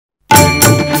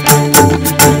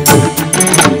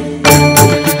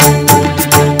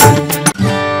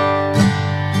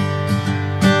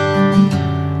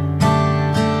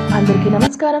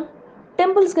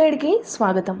Temples గైడ్కి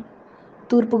స్వాగతం.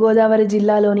 తూర్పు గోదావరి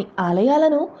జిల్లాలోని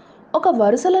ఆలయాలను ఒక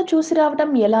వరుసలో చూసి రావటం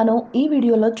ఎలానో ఈ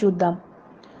వీడియోలో చూద్దాం.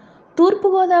 తూర్పు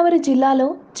గోదావరి జిల్లాలో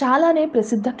చాలానే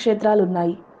ప్రసిద్ధ క్షేత్రాలు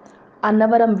ఉన్నాయి.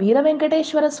 అన్నవరం వీర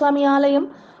వెంకటేశ్వర స్వామి ఆలయం,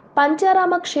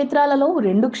 పంచారామ క్షేత్రాలలో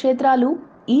 2 క్షేత్రాలు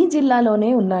ఈ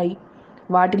జిల్లాలోనే ఉన్నాయి.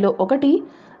 వాటిలో ఒకటి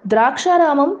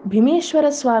ద్రాక్షారామం భీమేశ్వర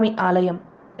స్వామి ఆలయం,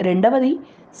 రెండవది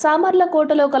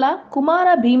సామర్లకోటలో కల కుమార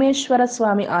భీమేశ్వర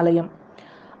స్వామి ఆలయం.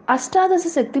 అష్టాదశ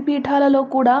శక్తిపీఠాలలో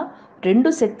కూడా 2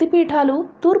 శక్తిపీఠాలు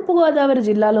తూర్పుగోదావరి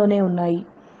జిల్లాలోనే ఉన్నాయి.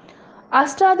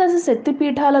 అష్టాదశ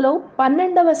శక్తిపీఠాలలో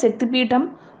 12వ శక్తిపీఠం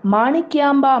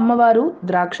మాణిక్యాంబ అమ్మవారు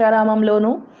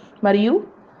ద్రాక్షారామంలోను మరియు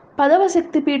 10వ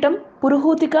శక్తిపీఠం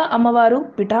పురుహూతిక అమ్మవారు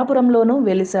పిఠాపురంలోనూ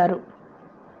వెలిశారు.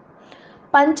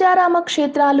 పంచారామ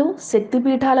క్షేత్రాలు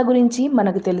శక్తిపీఠాల గురించి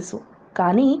మనకు తెలుసు,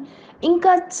 కానీ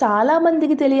ఇంకా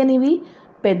చాలామందికి తెలియనివి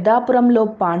పెద్దాపురంలో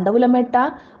పాండవుల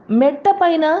మెట్ట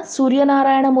పైన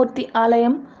సూర్యనారాయణమూర్తి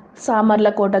ఆలయం,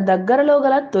 సామర్లకోట దగ్గరలో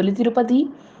గల తొలి తిరుపతి,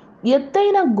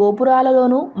 ఎత్తైన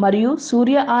గోపురాలలోనూ మరియు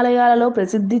సూర్య ఆలయాలలో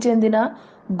ప్రసిద్ధి చెందిన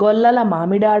గొల్లల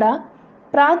మామిడాడ,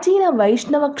 ప్రాచీన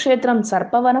వైష్ణవ క్షేత్రం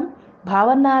సర్పవరం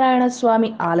బహవన్నారాయణ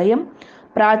స్వామి ఆలయం,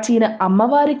 ప్రాచీన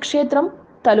అమ్మవారి క్షేత్రం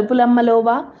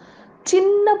తలుపులమ్మలోవా,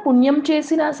 చిన్న పుణ్యం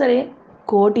చేసినా సరే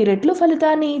కోటి రెట్లు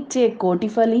ఫలితాన్ని ఇచ్చే కోటి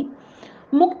ఫలి,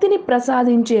 ముక్తిని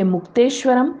ప్రసాదించే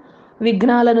ముక్తేశ్వరం,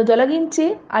 విఘ్నాలను తొలగించే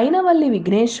అయినవల్లి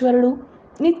విఘ్నేశ్వరుడు,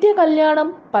 నిత్య కళ్యాణం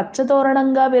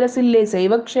పచ్చతోరణంగా విరసిల్లే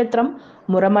శైవక్షేత్రం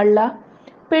మురమళ్ళ,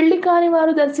 పెళ్లి కాని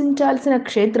వారు దర్శించాల్సిన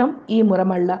క్షేత్రం ఈ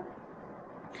మురమళ్ళ.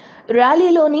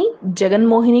 ర్యాలీలోని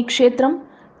జగన్మోహిని క్షేత్రం,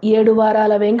 7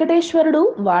 వారాల వెంకటేశ్వరుడు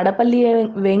వాడపల్లి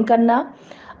వెంకన్న,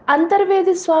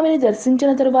 అంతర్వేది స్వామిని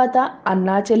దర్శించిన తరువాత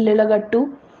అన్నా చెల్లెల గట్టు,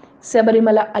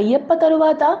 శబరిమల అయ్యప్ప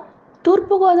తరువాత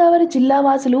తూర్పుగోదావరి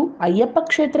జిల్లావాసులు అయ్యప్ప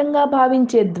క్షేత్రంగా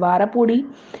భావించే ద్వారపూడి,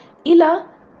 ఇలా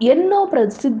ఎన్నో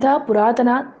ప్రసిద్ధ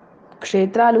పురాతన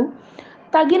క్షేత్రాలు,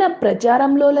 తగిన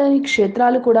ప్రచారంలో లేని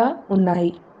క్షేత్రాలు కూడా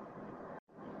ఉన్నాయి.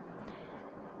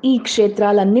 ఈ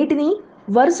క్షేత్రాలన్నిటినీ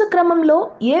వరుస క్రమంలో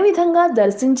ఏ విధంగా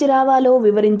దర్శించి రావాలో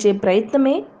వివరించే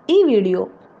ప్రయత్నమే ఈ వీడియో.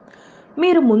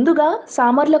 మీరు ముందుగా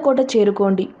సామర్లకోట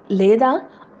చేరుకోండి, లేదా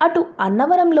అటు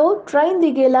అన్నవరంలో ట్రైన్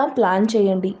దిగేలా ప్లాన్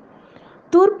చేయండి.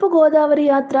 తూర్పు గోదావరి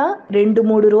యాత్ర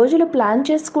 2-3 రోజులు ప్లాన్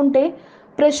చేసుకుంటే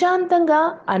ప్రశాంతంగా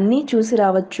అన్నీ చూసి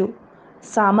రావచ్చు.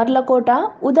 సామర్లకోట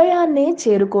ఉదయాన్నే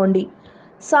చేరుకోండి.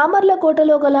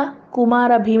 సామర్లకోటలో గల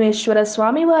కుమార భీమేశ్వర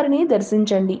స్వామి వారిని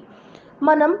దర్శించండి.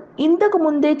 మనం ఇంతకు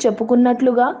ముందే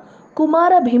చెప్పుకున్నట్లుగా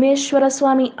కుమార భీమేశ్వర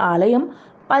స్వామి ఆలయం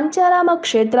పంచారామ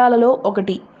క్షేత్రాలలో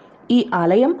ఒకటి. ఈ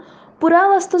ఆలయం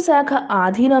పురావస్తు శాఖ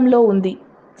ఆధీనంలో ఉంది.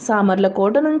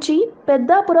 సామర్లకోట నుంచి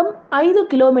పెద్దాపురం 5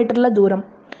 కిలోమీటర్ల దూరం.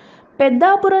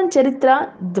 పెద్దాపురం చరిత్ర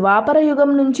ద్వాపర యుగం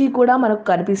నుంచి కూడా మనకు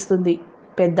కనిపిస్తుంది.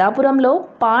 పెద్దాపురంలో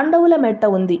పాండవుల మెట్ట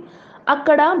ఉంది.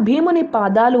 అక్కడ భీముని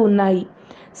పాదాలు ఉన్నాయి.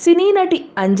 సినీ నటి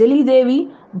అంజలీదేవి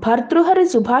భర్తృహరి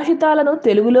సుభాషితాలను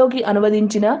తెలుగులోకి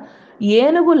అనువదించిన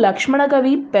ఏనుగు లక్ష్మణ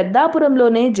కవి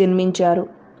పెద్దాపురంలోనే జన్మించారు.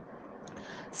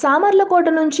 సామర్లకోట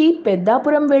నుంచి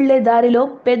పెద్దాపురం వెళ్లే దారిలో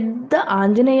పెద్ద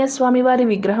ఆంజనేయ స్వామివారి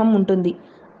విగ్రహం ఉంటుంది.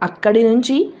 అక్కడి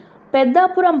నుంచి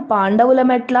పెద్దాపురం పాండవుల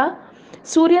మెట్ల,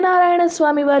 సూర్యనారాయణ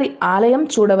స్వామివారి ఆలయం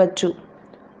చూడవచ్చు.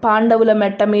 పాండవుల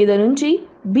మెట్ట మీద నుంచి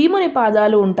భీముని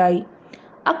పాదాలు ఉంటాయి.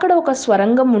 అక్కడ ఒక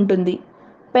స్వరంగం ఉంటుంది.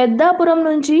 పెద్దాపురం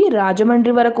నుంచి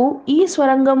రాజమండ్రి వరకు ఈ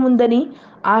స్వరంగం ఉందని,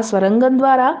 ఆ స్వరంగం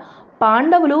ద్వారా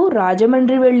పాండవులు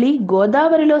రాజమండ్రి వెళ్ళి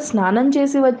గోదావరిలో స్నానం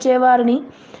చేసి వచ్చేవారని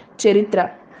చరిత్ర.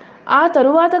 ఆ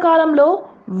తరువాత కాలంలో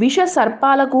విష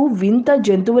సర్పాలకు, వింత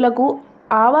జంతువులకు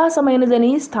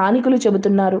ఆవాసమైనదని స్థానికులు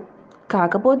చెబుతున్నారు.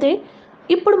 కాకపోతే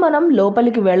ఇప్పుడు మనం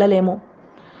లోపలికి వెళ్ళలేము.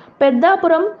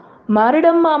 పెద్దాపురం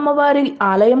మారిడమ్మ అమ్మవారి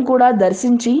ఆలయం కూడా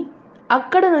దర్శించి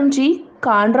అక్కడ నుంచి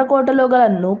కాండ్రకోటలో గల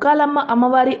నూకాలమ్మ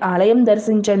అమ్మవారి ఆలయం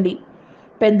దర్శించండి.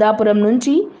 పెద్దాపురం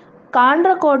నుంచి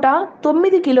కాండ్రకోట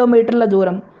 9 కిలోమీటర్ల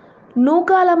దూరం.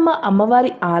 నూకాలమ్మ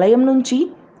అమ్మవారి ఆలయం నుంచి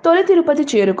తొలి తిరుపతి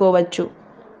చేరుకోవచ్చు.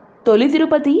 తొలి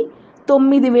తిరుపతి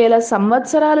 9000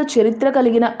 సంవత్సరాలు చరిత్ర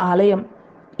కలిగిన ఆలయం.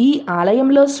 ఈ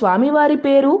ఆలయంలో స్వామివారి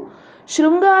పేరు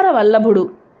శృంగార వల్లభుడు.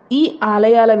 ఈ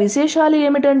ఆలయాల విశేషాలు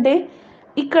ఏమిటంటే,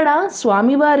 ఇక్కడ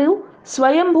స్వామివారు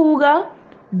స్వయంభూగా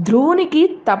ధ్రువునికి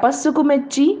తపస్సుకు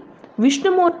మెచ్చి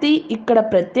విష్ణుమూర్తి ఇక్కడ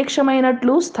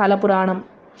ప్రత్యక్షమైనట్లు స్థల పురాణం.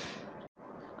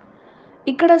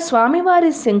 ఇక్కడ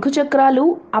స్వామివారి శంఖుచక్రాలు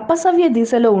అపసవ్య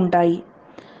దిశలో ఉంటాయి.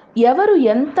 ఎవరు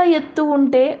ఎంత ఎత్తు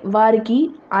ఉంటే వారికి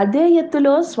అదే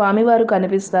ఎత్తులో స్వామివారు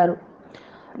కనిపిస్తారు.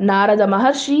 నారద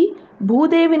మహర్షి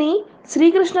భూదేవిని,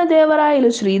 శ్రీకృష్ణదేవరాయలు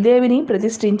శ్రీదేవిని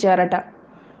ప్రతిష్ఠించారట.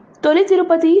 తొలి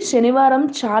తిరుపతి శనివారం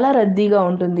చాలా రద్దీగా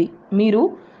ఉంటుంది. మీరు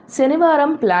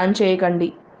శనివారం ప్లాన్ చేయకండి.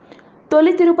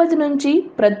 తొలి తిరుపతి నుంచి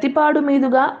ప్రత్తిపాడు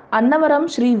మీదుగా అన్నవరం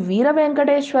శ్రీ వీర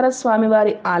వెంకటేశ్వర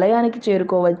స్వామివారి ఆలయానికి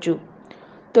చేరుకోవచ్చు.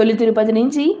 తొలి తిరుపతి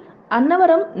నుంచి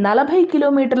అన్నవరం 40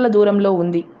 కిలోమీటర్ల దూరంలో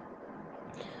ఉంది.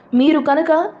 మీరు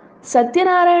కనుక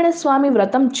సత్యనారాయణ స్వామి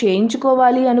వ్రతం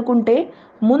చేయించుకోవాలి అనుకుంటే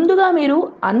ముందుగా మీరు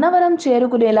అన్నవరం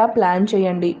చేరుకునేలా ప్లాన్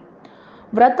చేయండి.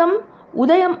 వ్రతం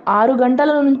ఉదయం 6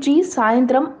 గంటల నుంచి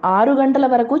సాయంత్రం 6 గంటల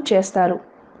వరకు చేస్తారు.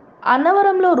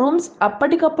 అన్నవరంలో రూమ్స్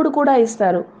అప్పటికప్పుడు కూడా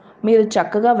ఇస్తారు. మీరు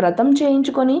చక్కగా వ్రతం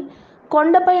చేయించుకొని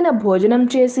కొండపైన భోజనం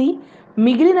చేసి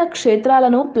మిగిలిన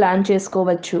క్షేత్రాలను ప్లాన్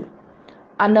చేసుకోవచ్చు.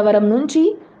 అన్నవరం నుంచి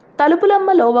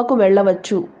తలుపులమ్మ లోవకు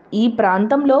వెళ్ళవచ్చు. ఈ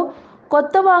ప్రాంతంలో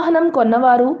కొత్త వాహనం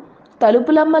కొన్నవారు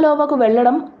తలుపులమ్మ లోవకు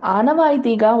వెళ్ళడం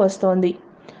ఆనవాయితీగా వస్తోంది.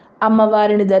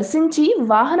 అమ్మవారిని దర్శించి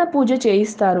వాహన పూజ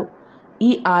చేయిస్తారు.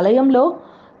 ఈ ఆలయంలో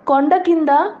కొండ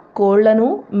కింద కోళ్లను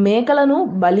మేకలను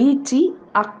బలి ఇచ్చి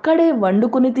అక్కడే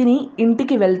వండుకుని తిని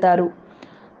ఇంటికి వెళ్తారు.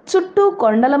 చుట్టూ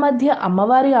కొండల మధ్య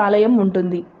అమ్మవారి ఆలయం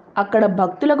ఉంటుంది. అక్కడ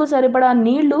భక్తులకు సరిపడా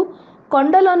నీళ్లు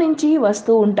కొండలో నుంచి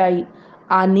వస్తూ ఉంటాయి.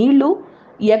 ఆ నీళ్లు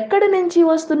ఎక్కడి నుంచి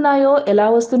వస్తున్నాయో ఎలా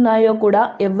వస్తున్నాయో కూడా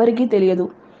ఎవ్వరికీ తెలియదు.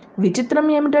 విచిత్రం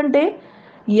ఏమిటంటే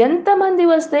ఎంతమంది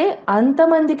వస్తే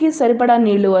అంతమందికి సరిపడా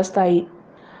నీళ్లు వస్తాయి.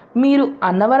 మీరు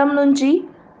అన్నవరం నుంచి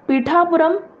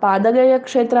పిఠాపురం పాదగయ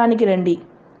క్షేత్రానికి రండి.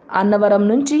 అన్నవరం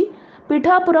నుంచి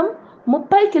పిఠాపురం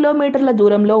 30 కిలోమీటర్ల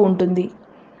దూరంలో ఉంటుంది.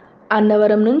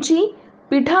 అన్నవరం నుంచి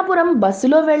పిఠాపురం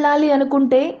బస్సులో వెళ్ళాలి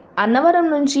అనుకుంటే అన్నవరం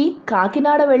నుంచి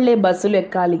కాకినాడ వెళ్ళే బస్సులు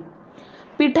ఎక్కాలి.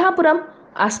 పిఠాపురం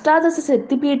అష్టాదశ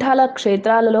శక్తిపీఠాల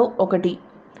క్షేత్రాలలో ఒకటి.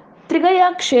 త్రిగయ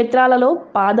క్షేత్రాలలో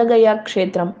పాదగయ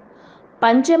క్షేత్రం,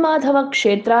 పంచమాధవ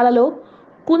క్షేత్రాలలో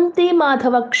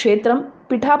కుంతిమాధవ క్షేత్రం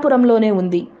పిఠాపురంలోనే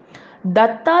ఉంది.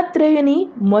 దత్తాత్రేయుని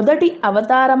మొదటి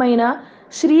అవతారమైన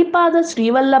శ్రీపాద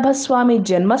శ్రీవల్లభ స్వామి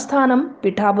జన్మస్థానం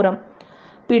పిఠాపురం.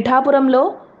 పిఠాపురంలో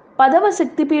 10వ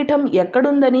శక్తిపీఠం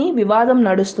ఎక్కడుందని వివాదం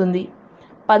నడుస్తుంది.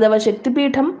 10వ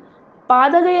శక్తిపీఠం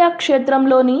పాదగయ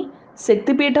క్షేత్రంలోని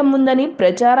శక్తిపీఠం ఉందని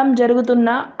ప్రచారం జరుగుతున్న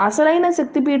అసలైన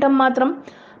శక్తిపీఠం మాత్రం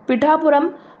పిఠాపురం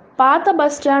పాత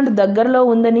బస్టాండ్ దగ్గరలో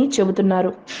ఉందని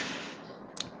చెబుతున్నారు.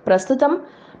 ప్రస్తుతం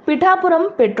పిఠాపురం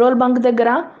పెట్రోల్ బంక్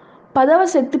దగ్గర 10వ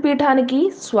శక్తిపీఠానికి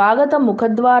స్వాగత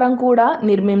ముఖద్వారం కూడా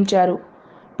నిర్మించారు.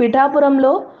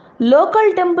 పిఠాపురంలో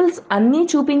లోకల్ టెంపుల్స్ అన్నీ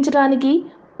చూపించడానికి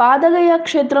పాదగయ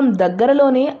క్షేత్రం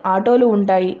దగ్గరలోనే ఆటోలు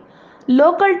ఉంటాయి.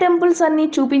 లోకల్ టెంపుల్స్ అన్నీ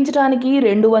చూపించడానికి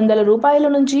 200 రూపాయల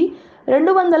నుంచి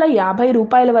 250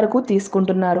 రూపాయల వరకు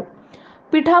తీసుకుంటున్నారు.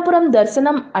 పిఠాపురం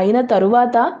దర్శనం అయిన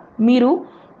తరువాత మీరు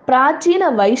ప్రాచీన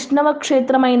వైష్ణవ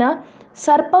క్షేత్రమైన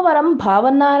సర్పవరం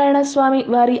భావనారాయణ స్వామి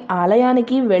వారి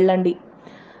ఆలయానికి వెళ్ళండి.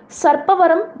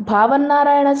 సర్పవరం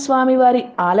భావనారాయణ స్వామి వారి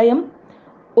ఆలయం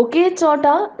ఒకే చోట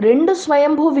 2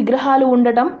 స్వయంభూ విగ్రహాలు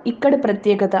ఉండటం ఇక్కడి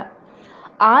ప్రత్యేకత.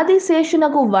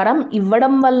 ఆదిశేషునకు వరం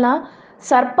ఇవ్వడం వలన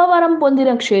సర్పవరం పొందిన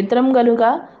క్షేత్రం గనుక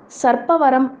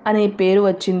సర్పవరం అనే పేరు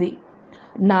వచ్చింది.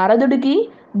 నారదుడికి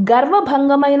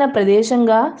గర్వభంగమైన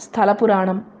ప్రదేశంగా స్థల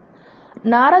పురాణం.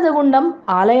 నారదగుండం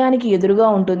ఆలయానికి ఎదురుగా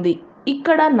ఉంటుంది.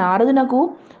 ఇక్కడ నారదునకు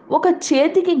ఒక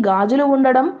చేతికి గాజులు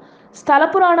ఉండడం స్థల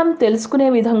పురాణం తెలుసుకునే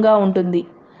విధంగా ఉంటుంది.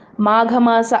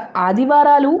 మాఘమాస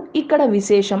ఆదివారాలు ఇక్కడ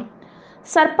విశేషం.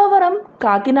 సర్పవరం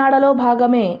కాకినాడలో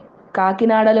భాగమే.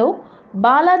 కాకినాడలో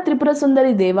బాలా త్రిపుర సుందరి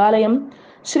దేవాలయం,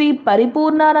 శ్రీ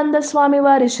పరిపూర్ణానంద స్వామి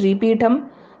వారి శ్రీపీఠం,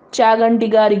 చాగంటి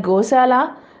గారి గోశాల,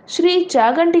 శ్రీ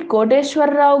చాగంటి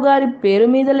కోటేశ్వరరావు గారి పేరు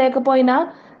మీద లేకపోయినా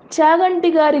చాగంటి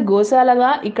గారి గోశాలగా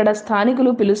ఇక్కడ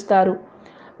స్థానికులు పిలుస్తారు.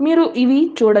 మీరు ఇవి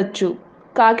చూడొచ్చు.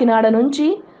 కాకినాడ నుంచి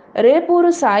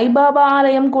రేపూరు సాయిబాబా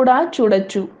ఆలయం కూడా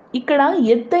చూడొచ్చు. ఇక్కడ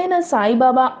ఎత్తైన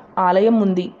సాయిబాబా ఆలయం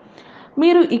ఉంది.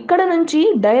 మీరు ఇక్కడ నుంచి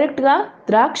డైరెక్ట్గా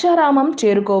ద్రాక్షారామం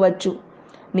చేరుకోవచ్చు.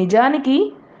 నిజానికి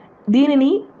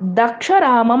దీనిని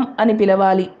దక్షరామం అని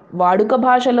పిలవాలి. వాడుక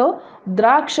భాషలో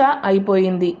ద్రాక్ష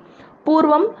అయిపోయింది.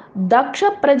 పూర్వం దక్ష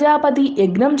ప్రజాపతి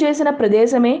యజ్ఞం చేసిన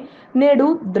ప్రదేశమే నేడు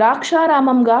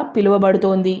ద్రాక్షారామంగా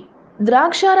పిలువబడుతోంది.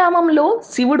 ద్రాక్షారామంలో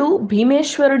శివుడు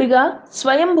భీమేశ్వరుడిగా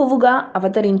స్వయంభువుగా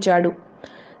అవతరించాడు.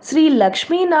 శ్రీ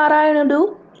లక్ష్మీనారాయణుడు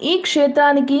ఈ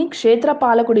క్షేత్రానికి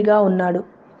క్షేత్రపాలకుడిగా ఉన్నాడు.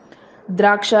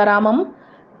 ద్రాక్షారామం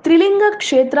త్రిలింగ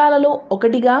క్షేత్రాలలో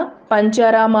ఒకటిగా,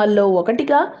 పంచారామాల్లో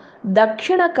ఒకటిగా,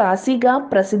 దక్షిణ కాశీగా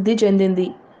ప్రసిద్ధి చెందింది.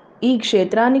 ఈ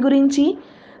క్షేత్రాన్ని గురించి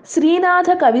శ్రీనాథ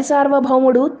కవి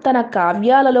సార్వభౌముడు తన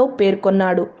కావ్యాలలో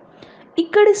పేర్కొన్నాడు.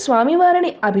 ఇక్కడి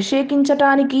స్వామివారిని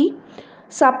అభిషేకించటానికి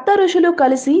సప్త ఋషులు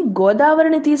కలిసి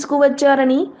గోదావరిని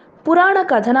తీసుకువచ్చారని పురాణ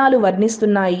కథనాలు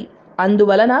వర్ణిస్తున్నాయి.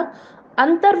 అందువలన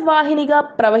అంతర్వాహినిగా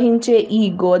ప్రవహించే ఈ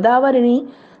గోదావరిని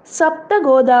సప్త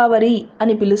గోదావరి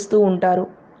అని పిలుస్తూ ఉంటారు.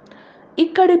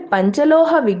 ఇక్కడి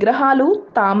పంచలోహ విగ్రహాలు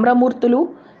తామ్రమూర్తులు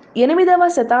 8వ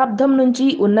శతాబ్దం నుంచి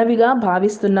ఉన్నవిగా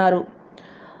భావిస్తున్నారు.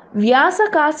 వ్యాస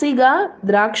కాశీగా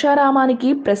ద్రాక్షారామానికి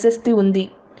ప్రశస్తి ఉంది.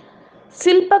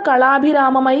 శిల్ప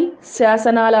కళాభిరామమై,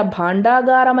 శాసనాల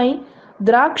భాండాగారమై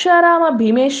ద్రాక్షారామ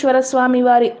భీమేశ్వర స్వామి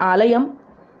వారి ఆలయం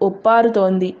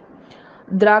ఒప్పారుతోంది.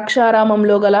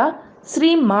 ద్రాక్షారామంలో గల శ్రీ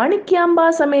మాణిక్యాంబా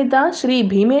సమేత శ్రీ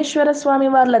భీమేశ్వర స్వామి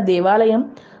వార్ల దేవాలయం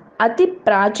అతి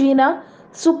ప్రాచీన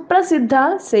సుప్రసిద్ధ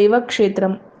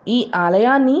శైవక్షేత్రం. ఈ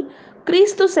ఆలయాన్ని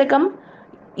క్రీస్తు శకం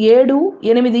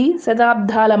 7-8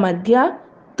 శతాబ్దాల మధ్య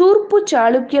తూర్పు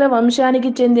చాళుక్యుల వంశానికి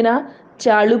చెందిన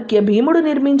చాళుక్య భీముడు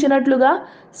నిర్మించినట్లుగా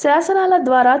శాసనాల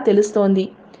ద్వారా తెలుస్తోంది.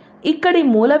 ఇక్కడి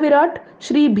మూల విరాట్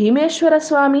శ్రీ భీమేశ్వర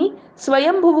స్వామి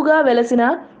స్వయంభువుగా వెలసిన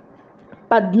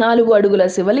 14 అడుగుల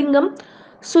శివలింగం,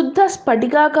 శుద్ధ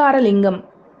స్ఫటికాకార లింగం.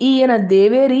 ఈయన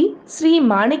దేవేరి శ్రీ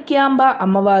మాణిక్యాంబ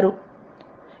అమ్మవారు.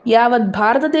 యావత్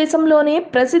భారతదేశంలోనే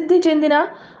ప్రసిద్ధి చెందిన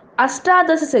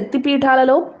అష్టాదశ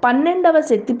శక్తిపీఠాలలో 12వ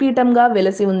శక్తిపీఠంగా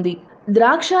వెలసి ఉంది.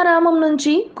 ద్రాక్షారామం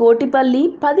నుంచి కోటిపల్లి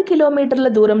 10 కిలోమీటర్ల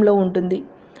దూరంలో ఉంటుంది.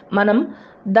 మనం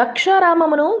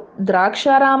దక్షారామమును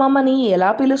ద్రాక్షారామం అని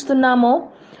ఎలా పిలుస్తున్నామో,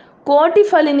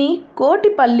 కోటిఫలిని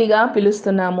కోటిపల్లిగా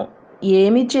పిలుస్తున్నాము.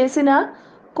 ఏమి చేసినా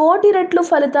కోటి రెట్లు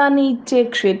ఫలితాన్ని ఇచ్చే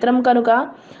క్షేత్రం కనుక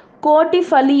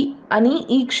కోటిఫలి అని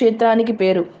ఈ క్షేత్రానికి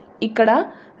పేరు. ఇక్కడ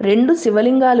 2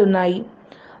 శివలింగాలున్నాయి.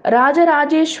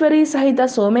 రాజరాజేశ్వరి సహిత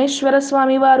సోమేశ్వర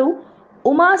స్వామివారు,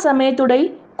 ఉమా సమేతుడై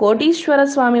కోటీశ్వర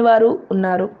స్వామివారు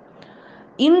ఉన్నారు.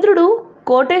 ఇంద్రుడు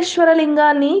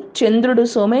కోటేశ్వరలింగాన్ని, చంద్రుడు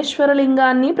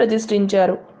సోమేశ్వరలింగాన్ని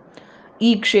ప్రతిష్ఠించారు.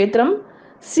 ఈ క్షేత్రం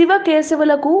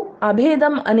శివకేశవులకు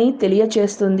అభేదం అని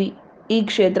తెలియచేస్తుంది. ఈ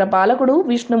క్షేత్ర పాలకుడు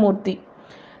విష్ణుమూర్తి.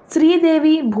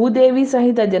 శ్రీదేవి భూదేవి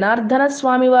సహిత జనార్దన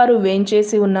స్వామివారు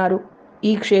వేంచేసి ఉన్నారు.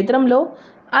 ఈ క్షేత్రంలో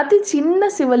అతి చిన్న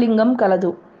శివలింగం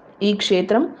కలదు. ఈ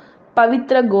క్షేత్రం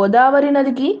పవిత్ర గోదావరి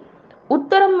నదికి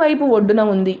ఉత్తరం వైపు ఒడ్డున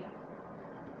ఉంది.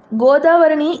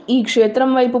 గోదావరిని ఈ క్షేత్రం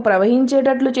వైపు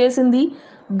ప్రవహించేటట్లు చేసింది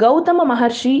గౌతమ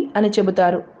మహర్షి అని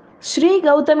చెబుతారు. శ్రీ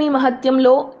గౌతమి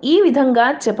మహత్యంలో ఈ విధంగా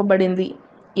చెప్పబడింది.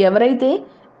 ఎవరైతే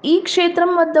ఈ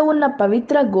క్షేత్రం వద్ద ఉన్న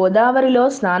పవిత్ర గోదావరిలో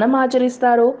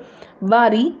స్నానమాచరిస్తారో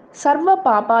వారి సర్వ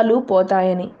పాపాలు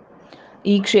పోతాయని.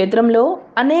 ఈ క్షేత్రంలో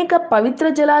అనేక పవిత్ర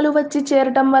జలాలు వచ్చి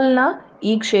చేరటం వలన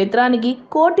ఈ క్షేత్రానికి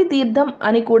కోటి తీర్థం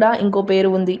అని కూడా ఇంకో పేరు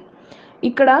ఉంది.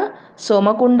 ఇక్కడ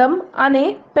సోమకుండం అనే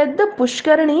పెద్ద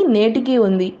పుష్కరిణి నేటికి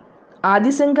ఉంది.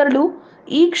 ఆదిశంకరులు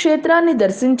ఈ క్షేత్రాన్ని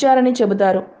దర్శించారని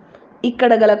చెబుతారు.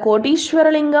 ఇక్కడ గల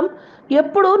కోటీశ్వరలింగం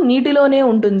ఎప్పుడూ నీటిలోనే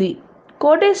ఉంటుంది.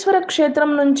 కోటేశ్వర క్షేత్రం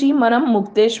నుంచి మనం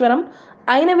ముక్తేశ్వరం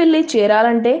అయినవెల్లి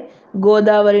చేరాలంటే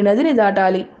గోదావరి నదిని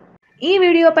దాటాలి. ఈ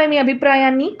వీడియోపై మీ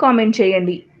అభిప్రాయాన్ని కామెంట్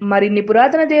చేయండి. మరిన్ని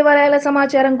పురాతన దేవాలయాల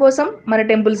సమాచారం కోసం మన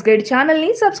టెంపుల్స్ గైడ్ ఛానల్ని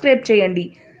సబ్స్క్రైబ్ చేయండి.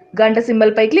 గంట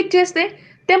సింబల్పై క్లిక్ చేస్తే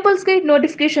టెంపుల్స్ గైడ్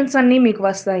నోటిఫికేషన్స్ అన్నీ మీకు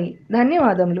వస్తాయి.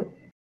 ధన్యవాదములు.